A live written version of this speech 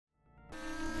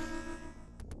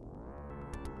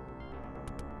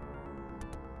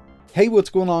Hey, what's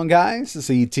going on, guys? It's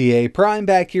ETA Prime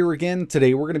back here again.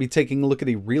 Today we're going to be taking a look at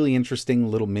a really interesting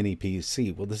little mini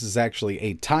PC. Well, this is actually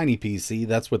a tiny PC,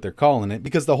 that's what they're calling it,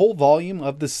 because the whole volume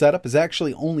of this setup is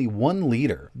actually only 1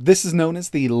 liter. This is known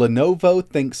as the Lenovo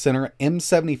ThinkCentre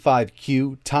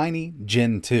M75q Tiny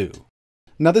Gen 2.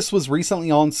 Now, this was recently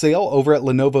on sale over at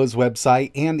Lenovo's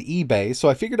website and eBay, so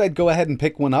I figured I'd go ahead and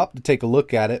pick one up to take a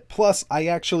look at it. Plus, I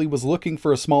actually was looking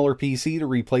for a smaller PC to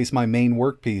replace my main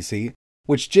work PC,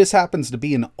 which just happens to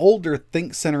be an older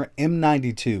ThinkCentre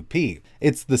M92P.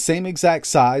 It's the same exact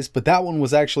size, but that one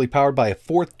was actually powered by a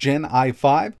 4th gen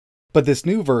i5, but this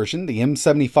new version, the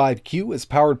M75Q, is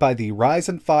powered by the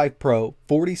Ryzen 5 Pro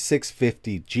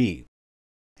 4650G.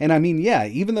 And I mean, yeah,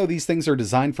 even though these things are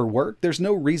designed for work, there's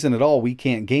no reason at all we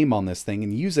can't game on this thing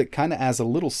and use it kind of as a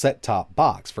little set-top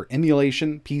box for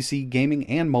emulation, PC gaming,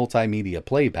 and multimedia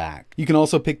playback. You can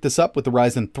also pick this up with the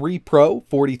Ryzen 3 Pro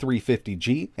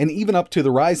 4350G and even up to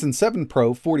the Ryzen 7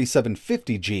 Pro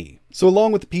 4750G. So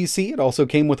along with the PC, it also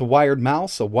came with a wired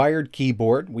mouse, a wired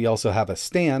keyboard. We also have a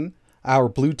stand, our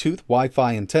Bluetooth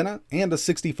Wi-Fi antenna, and a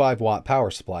 65-watt power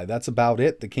supply. That's about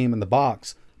it that came in the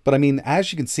box. But I mean,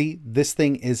 as you can see, this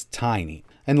thing is tiny.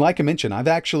 And like I mentioned, I've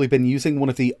actually been using one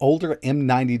of the older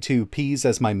M92Ps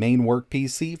as my main work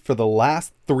PC for the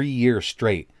last 3 years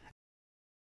straight.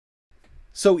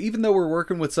 So even though we're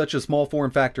working with such a small form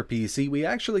factor PC, we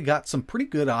actually got some pretty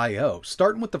good I/O.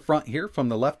 Starting with the front here, from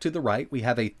the left to the right, we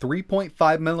have a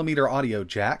 3.5mm audio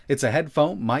jack. It's a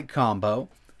headphone mic combo,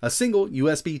 a single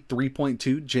USB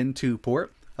 3.2 Gen 2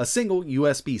 port, a single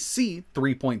USB-C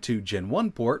 3.2 Gen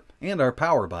 1 port, and our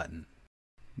power button.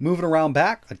 Moving around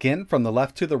back, again from the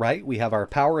left to the right, we have our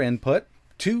power input,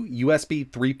 2 USB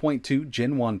 3.2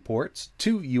 Gen 1 ports,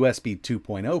 2 USB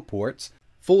 2.0 ports,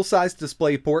 full-size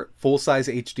display port, full-size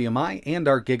HDMI, and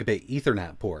our gigabit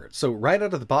Ethernet port. So right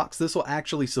out of the box, this will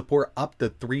actually support up to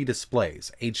 3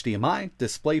 displays, HDMI,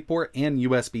 DisplayPort, and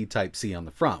USB Type-C on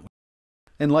the front.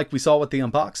 And like we saw with the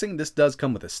unboxing, this does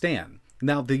come with a stand.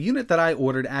 Now, the unit that I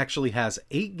ordered actually has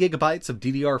 8 gigabytes of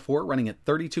DDR4 running at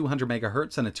 3200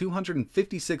 megahertz and a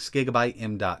 256 gigabyte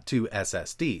M.2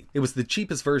 SSD. It was the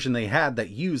cheapest version they had that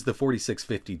used the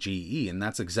 4650GE, and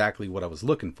that's exactly what I was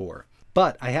looking for.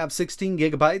 But I have 16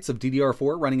 gigabytes of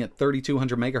DDR4 running at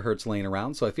 3200 megahertz laying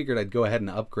around, so I figured I'd go ahead and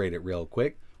upgrade it real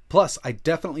quick. Plus, I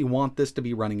definitely want this to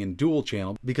be running in dual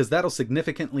channel because that'll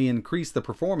significantly increase the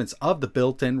performance of the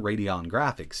built-in Radeon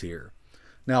graphics here.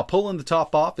 Now, pulling the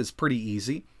top off is pretty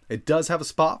easy. It does have a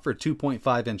spot for a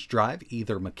 2.5-inch drive,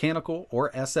 either mechanical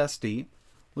or SSD.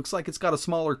 Looks like it's got a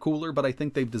smaller cooler, but I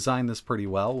think they've designed this pretty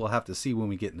well. We'll have to see when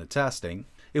we get into testing.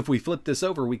 If we flip this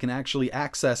over, we can actually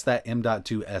access that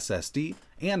M.2 SSD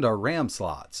and our RAM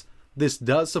slots. This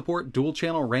does support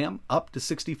dual-channel RAM up to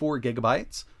 64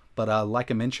 gigabytes, but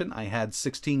like I mentioned, I had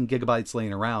 16 gigabytes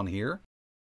laying around here.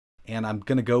 And I'm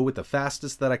going to go with the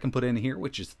fastest that I can put in here,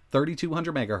 which is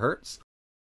 3200 megahertz.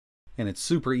 And it's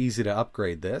super easy to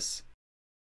upgrade this.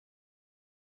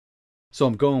 So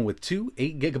I'm going with 2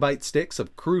 8GB sticks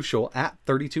of Crucial at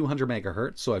 3200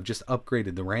 megahertz, so I've just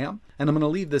upgraded the RAM. And I'm going to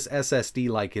leave this SSD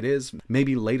like it is.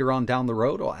 Maybe later on down the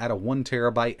road I'll add a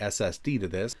 1TB SSD to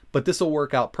this, but this will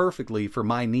work out perfectly for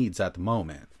my needs at the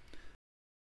moment.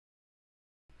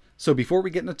 So before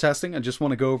we get into testing, I just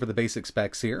want to go over the basic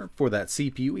specs here. For that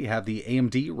CPU, we have the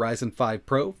AMD Ryzen 5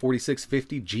 Pro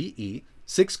 4650GE,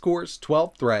 6 cores,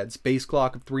 12 threads, base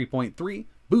clock of 3.3,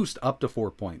 boost up to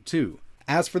 4.2.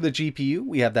 As for the GPU,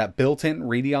 we have that built-in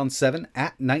Radeon 7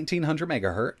 at 1900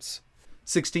 MHz,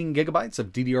 16 gigabytes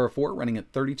of DDR4 running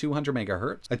at 3200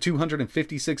 MHz, a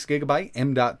 256 gigabyte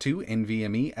M.2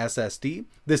 NVMe SSD.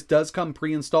 This does come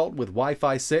pre-installed with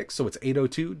Wi-Fi 6, so it's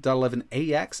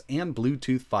 802.11ax and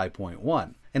Bluetooth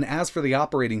 5.1. And as for the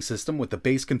operating system, with the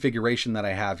base configuration that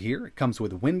I have here, it comes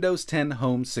with Windows 10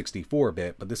 Home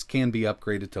 64-bit, but this can be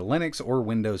upgraded to Linux or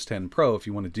Windows 10 Pro if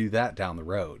you want to do that down the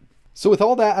road. So with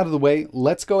all that out of the way,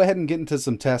 let's go ahead and get into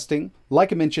some testing.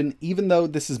 Like I mentioned, even though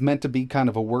this is meant to be kind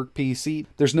of a work PC,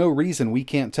 there's no reason we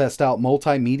can't test out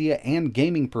multimedia and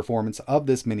gaming performance of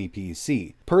this mini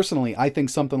PC. Personally, I think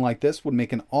something like this would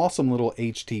make an awesome little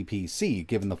HTPC,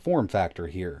 given the form factor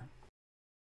here.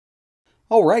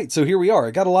 Alright, so here we are.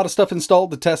 I got a lot of stuff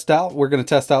installed to test out. We're going to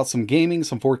test out some gaming,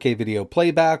 some 4K video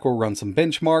playback, we'll run some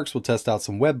benchmarks, we'll test out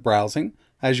some web browsing.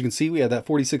 As you can see, we have that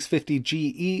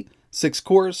 4650GE, 6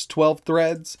 cores, 12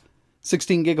 threads,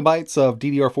 16 gigabytes of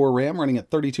DDR4 RAM running at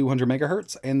 3200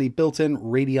 megahertz, and the built-in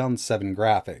Radeon 7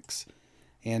 graphics.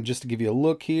 And just to give you a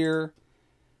look here,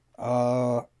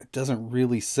 it doesn't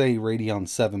really say Radeon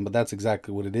 7, but that's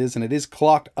exactly what it is, and it is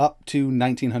clocked up to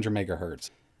 1900 megahertz.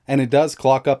 And it does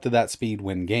clock up to that speed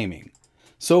when gaming.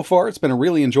 So far, it's been a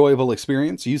really enjoyable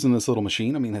experience using this little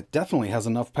machine. I mean, it definitely has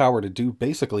enough power to do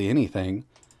basically anything.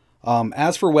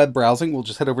 As for web browsing, we'll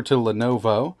just head over to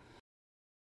Lenovo.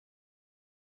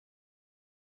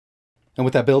 And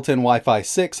with that built-in Wi-Fi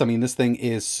 6, I mean, this thing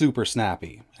is super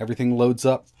snappy. Everything loads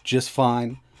up just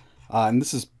fine. And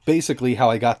this is basically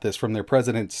how I got this from their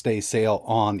President's Day sale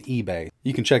on eBay.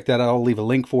 You can check that out. I'll leave a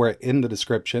link for it in the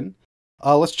description.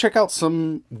 Let's check out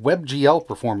some WebGL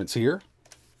performance here.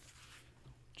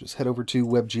 Just head over to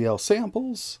WebGL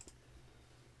samples.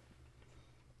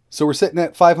 So we're sitting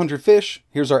at 500 fish.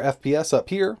 Here's our FPS up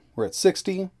here. We're at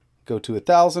 60. Go to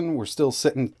 1,000. We're still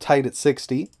sitting tight at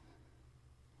 60.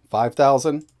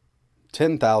 5,000.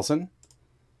 10,000.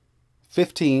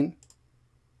 15.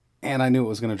 And I knew it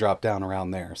was going to drop down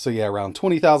around there. So yeah, around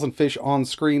 20,000 fish on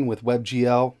screen with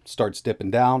WebGL. Starts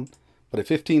dipping down. But at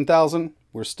 15,000,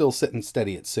 we're still sitting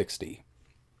steady at 60.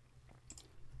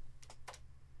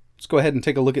 Let's go ahead and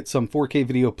take a look at some 4K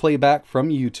video playback from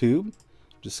YouTube.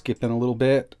 Just skipping a little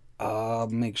bit.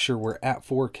 Make sure we're at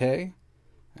 4K.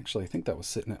 Actually, I think that was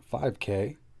sitting at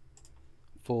 5K.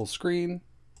 Full screen.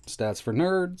 Stats for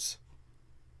nerds.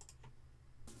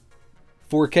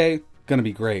 4K, gonna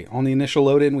be great. On the initial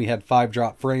load-in, we had 5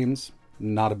 drop frames.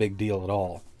 Not a big deal at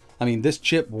all. I mean, this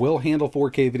chip will handle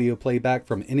 4K video playback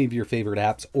from any of your favorite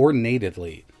apps or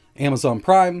natively. Amazon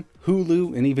Prime,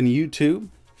 Hulu, and even YouTube.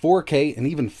 4K and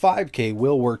even 5K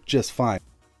will work just fine.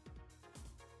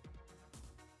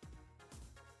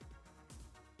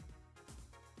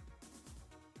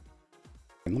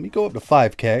 And let me go up to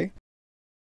 5K.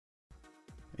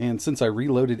 And since I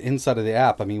reloaded inside of the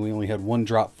app, I mean, we only had 1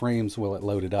 drop frames while it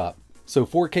loaded up. So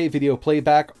 4K video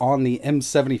playback on the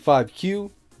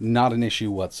M75q, not an issue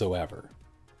whatsoever.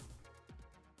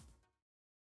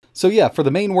 So yeah, for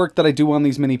the main work that I do on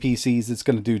these mini PCs, it's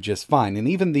going to do just fine. And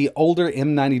even the older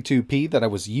M92P that I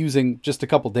was using just a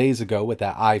couple days ago with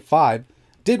that i5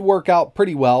 did work out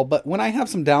pretty well. But when I have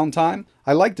some downtime,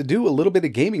 I like to do a little bit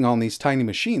of gaming on these tiny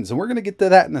machines. And we're going to get to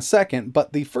that in a second.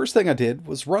 But the first thing I did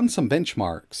was run some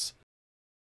benchmarks.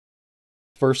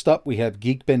 First up, we have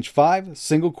Geekbench 5,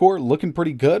 single core, looking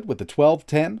pretty good with the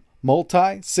 1210,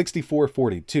 multi,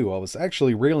 6442. I was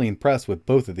actually really impressed with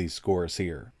both of these scores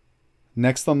here.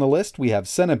 Next on the list, we have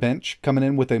Cinebench coming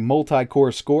in with a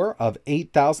multi-core score of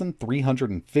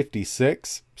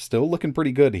 8,356. Still looking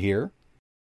pretty good here.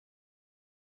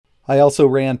 I also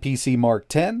ran PC Mark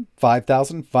 10,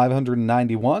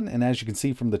 5,591, and as you can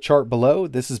see from the chart below,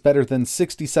 this is better than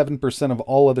 67% of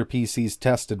all other PCs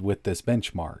tested with this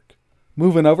benchmark.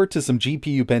 Moving over to some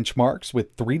GPU benchmarks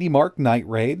with 3D Mark Night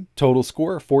Raid, total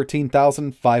score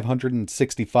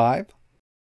 14,565.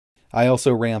 I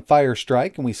also ran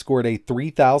Firestrike and we scored a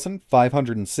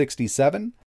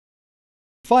 3,567.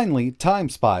 Finally, Time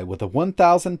Spy with a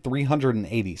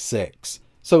 1,386.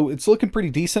 So it's looking pretty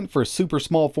decent for a super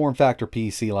small form factor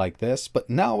PC like this, but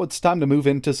now it's time to move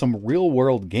into some real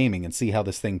world gaming and see how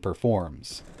this thing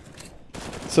performs.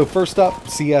 So first up,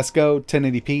 CSGO,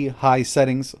 1080p, high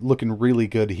settings, looking really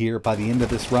good here. By the end of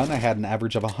this run, I had an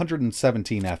average of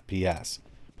 117 FPS.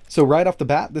 So right off the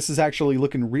bat, this is actually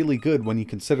looking really good when you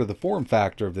consider the form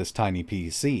factor of this tiny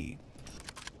PC.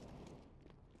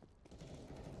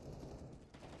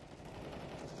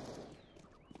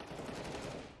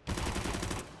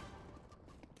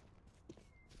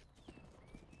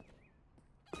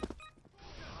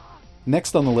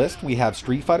 Next on the list, we have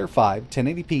Street Fighter V,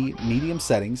 1080p, medium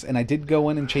settings, and I did go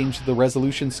in and change the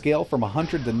resolution scale from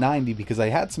 100 to 90 because I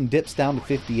had some dips down to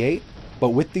 58, but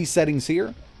with these settings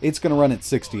here, it's going to run at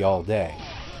 60 all day.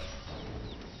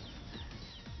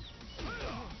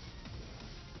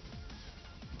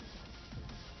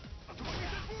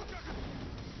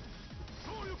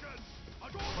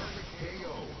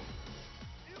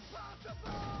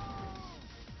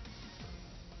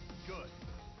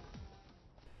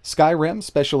 Skyrim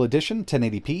Special Edition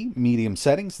 1080p, medium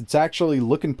settings. It's actually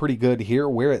looking pretty good here.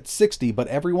 We're at 60, but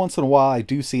every once in a while I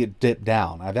do see it dip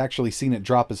down. I've actually seen it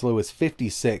drop as low as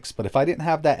 56, but if I didn't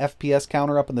have that FPS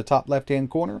counter up in the top left-hand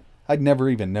corner, I'd never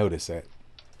even notice it.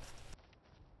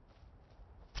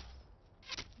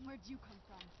 Where'd you come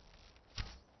from?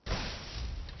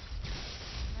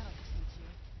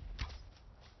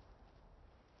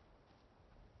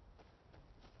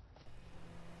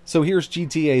 So here's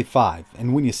GTA 5,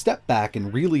 and when you step back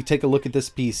and really take a look at this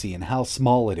PC and how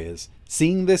small it is,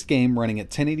 seeing this game running at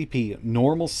 1080p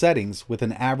normal settings with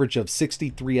an average of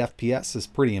 63 FPS is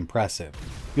pretty impressive.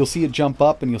 You'll see it jump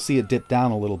up and you'll see it dip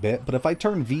down a little bit, but if I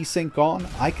turn VSync on,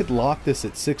 I could lock this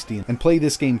at 60 and play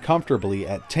this game comfortably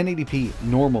at 1080p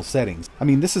normal settings. I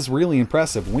mean, this is really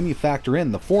impressive when you factor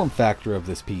in the form factor of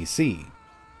this PC.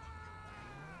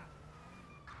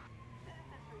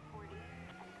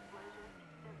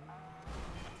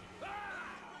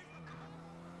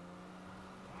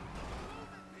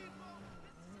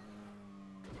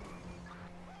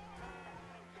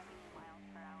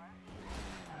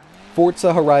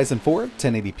 Forza Horizon 4,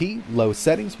 1080p, low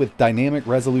settings with dynamic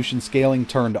resolution scaling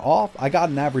turned off, I got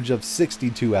an average of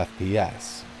 62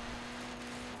 FPS.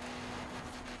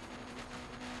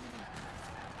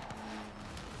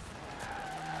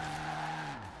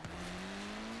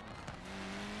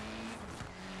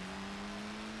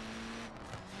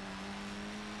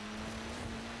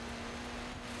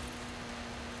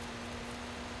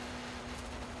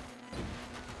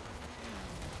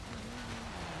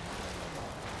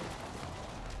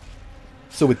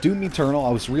 So with Doom Eternal, I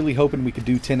was really hoping we could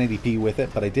do 1080p with it,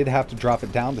 but I did have to drop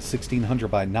it down to 1600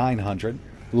 by 900,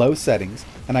 low settings,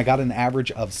 and I got an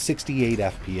average of 68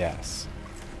 FPS.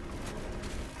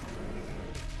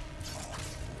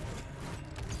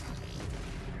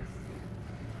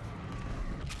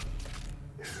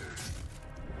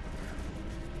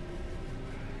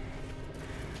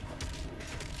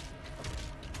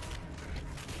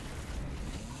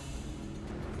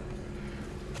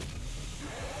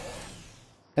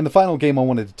 And the final game I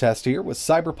wanted to test here was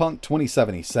Cyberpunk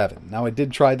 2077. Now I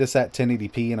did try this at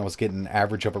 1080p and I was getting an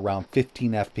average of around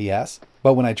 15 FPS,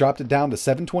 but when I dropped it down to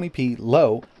 720p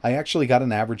low, I actually got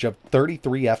an average of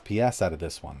 33 FPS out of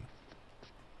this one.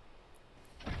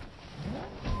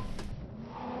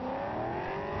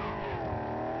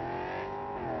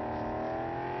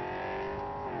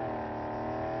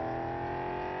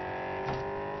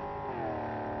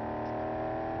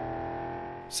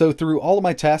 So through all of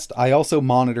my tests, I also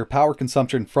monitor power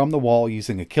consumption from the wall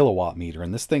using a kilowatt meter,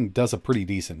 and this thing does a pretty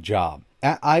decent job.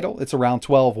 At idle, it's around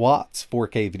 12 watts,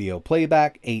 4K video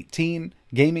playback, 18,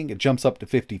 gaming, it jumps up to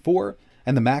 54,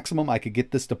 and the maximum I could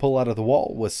get this to pull out of the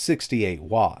wall was 68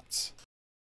 watts.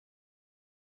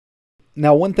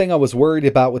 Now, one thing I was worried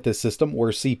about with this system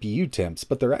were CPU temps,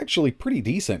 but they're actually pretty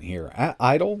decent here. At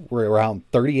idle, we're around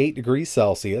 38 degrees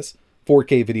Celsius,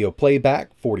 4K video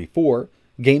playback, 44,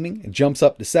 gaming, it jumps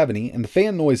up to 70, and the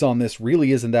fan noise on this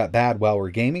really isn't that bad while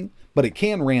we're gaming, but it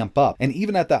can ramp up, and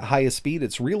even at that highest speed,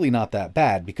 it's really not that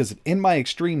bad, because in my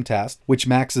extreme test, which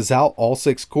maxes out all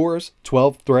 6 cores,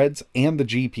 12 threads, and the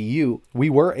GPU,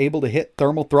 we were able to hit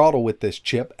thermal throttle with this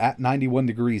chip at 91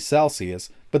 degrees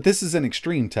Celsius, but this is an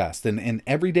extreme test, and in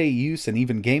everyday use and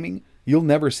even gaming, you'll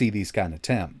never see these kind of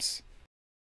temps.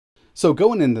 So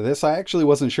going into this, I actually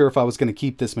wasn't sure if I was going to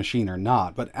keep this machine or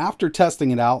not, but after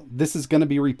testing it out, this is going to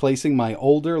be replacing my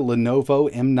older Lenovo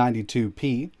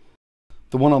M92P,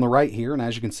 the one on the right here, and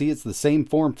as you can see, it's the same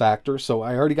form factor, so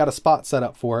I already got a spot set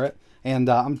up for it, and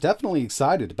I'm definitely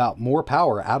excited about more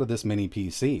power out of this mini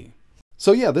PC.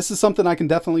 So yeah, this is something I can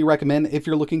definitely recommend if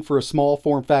you're looking for a small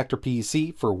form factor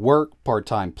PC for work,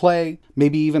 part-time play,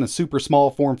 maybe even a super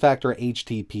small form factor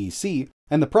HT-PC.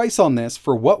 And the price on this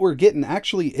for what we're getting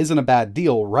actually isn't a bad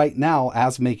deal right now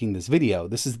as making this video.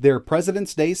 This is their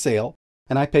President's Day sale,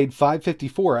 and I paid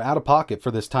 $554 out of pocket for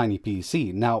this tiny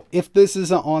PC. Now, if this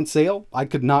isn't on sale, I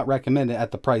could not recommend it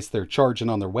at the price they're charging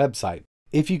on their website.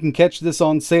 If you can catch this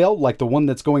on sale, like the one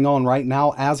that's going on right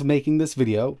now as making this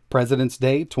video, President's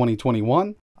Day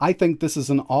 2021, I think this is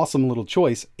an awesome little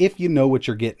choice if you know what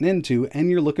you're getting into and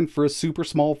you're looking for a super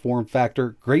small form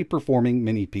factor, great performing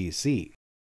mini PC.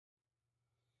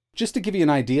 Just to give you an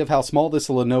idea of how small this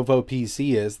Lenovo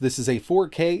PC is, this is a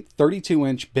 4K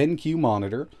 32-inch BenQ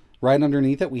monitor. Right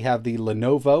underneath it we have the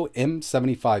Lenovo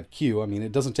M75q. I mean,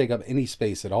 it doesn't take up any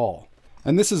space at all.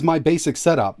 And this is my basic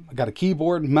setup. I got a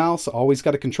keyboard, mouse, always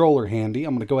got a controller handy.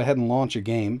 I'm going to go ahead and launch a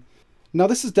game. Now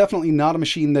this is definitely not a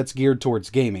machine that's geared towards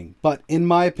gaming, but in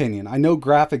my opinion, I know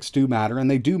graphics do matter and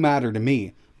they do matter to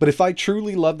me, but if I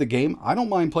truly love the game, I don't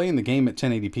mind playing the game at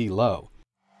 1080p low.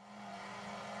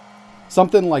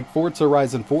 Something like Forza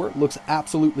Horizon 4 looks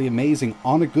absolutely amazing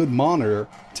on a good monitor,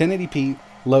 1080p,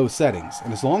 low settings.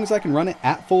 And as long as I can run it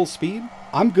at full speed,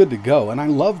 I'm good to go. And I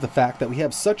love the fact that we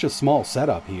have such a small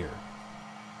setup here.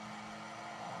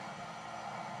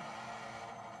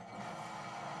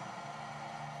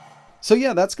 So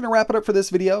yeah, that's going to wrap it up for this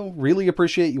video. Really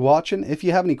appreciate you watching. If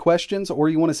you have any questions or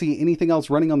you want to see anything else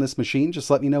running on this machine, just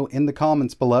let me know in the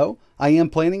comments below. I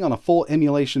am planning on a full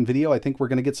emulation video. I think we're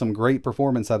going to get some great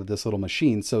performance out of this little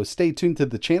machine, so stay tuned to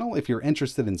the channel if you're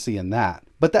interested in seeing that.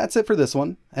 But that's it for this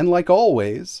one, and like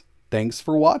always, thanks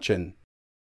for watching.